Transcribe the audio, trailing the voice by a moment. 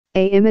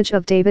A image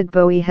of David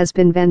Bowie has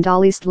been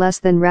vandalized less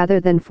than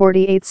rather than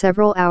 48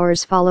 several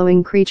hours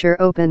following Creature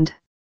opened.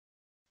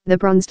 The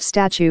bronzed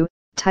statue,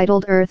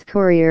 titled Earth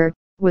Courier,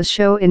 was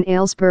shown in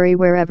Aylesbury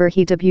wherever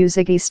he debuts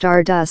Ziggy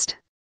Stardust.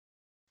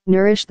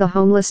 Nourish the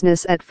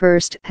Homelessness at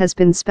first has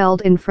been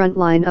spelled in front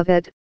line of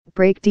it,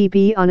 break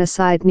DB on a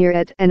side near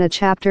it, and a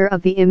chapter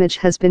of the image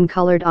has been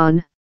colored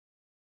on.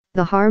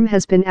 The harm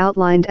has been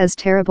outlined as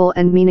terrible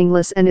and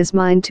meaningless and is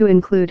mined to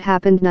include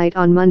happened night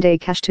on Monday.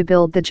 Cash to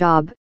build the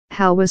job,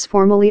 how was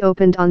formally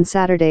opened on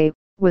Saturday,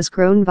 was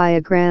grown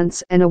via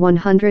grants and a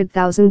 £100,000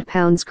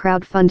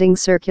 crowdfunding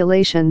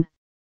circulation.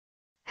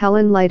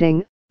 Helen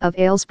Lighting, of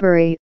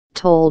Aylesbury,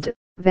 told,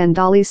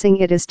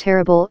 vandalizing it is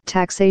terrible.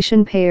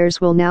 Taxation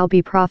payers will now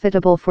be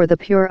profitable for the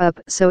pure up,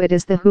 so it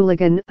is the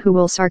hooligan who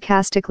will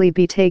sarcastically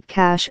be take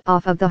cash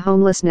off of the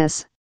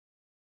homelessness.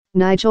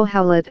 Nigel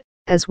Howlett,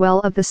 as well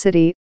of the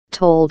City,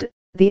 told,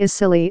 the is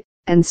silly,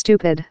 and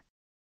stupid.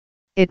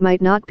 It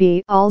might not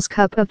be all's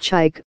cup of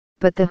chike,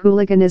 but the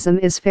hooliganism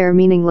is fair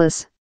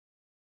meaningless.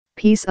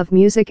 Piece of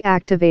music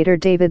activator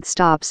David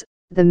Stops,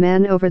 the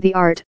man over the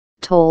art,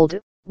 told,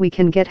 we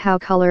can get how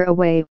color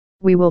away,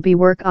 we will be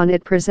work on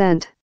it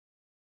present.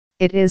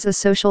 It is a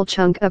social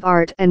chunk of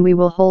art and we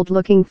will hold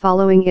looking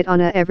following it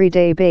on a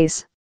everyday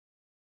base.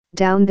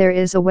 Down there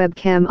is a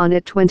webcam on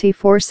it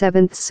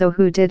 24/7, so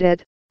who did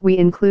it, we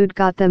include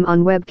got them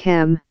on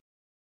webcam.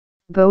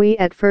 Bowie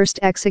at first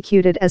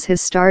executed as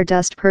his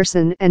Stardust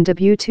person and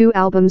debut 2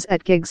 albums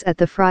at gigs at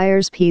the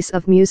Friars Piece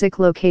of Music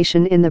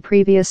location in the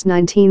previous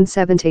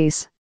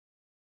 1970s.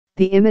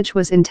 The image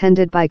was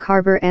intended by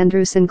carver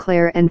Andrew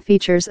Sinclair and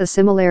features a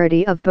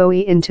similarity of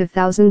Bowie in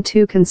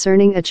 2002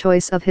 concerning a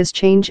choice of his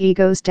change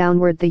egos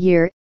downward the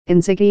year, in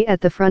Ziggy at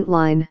the front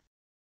line.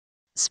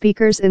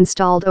 Speakers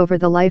installed over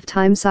the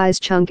lifetime size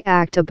chunk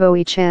act a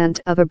Bowie chant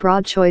of a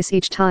broad choice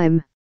each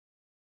time.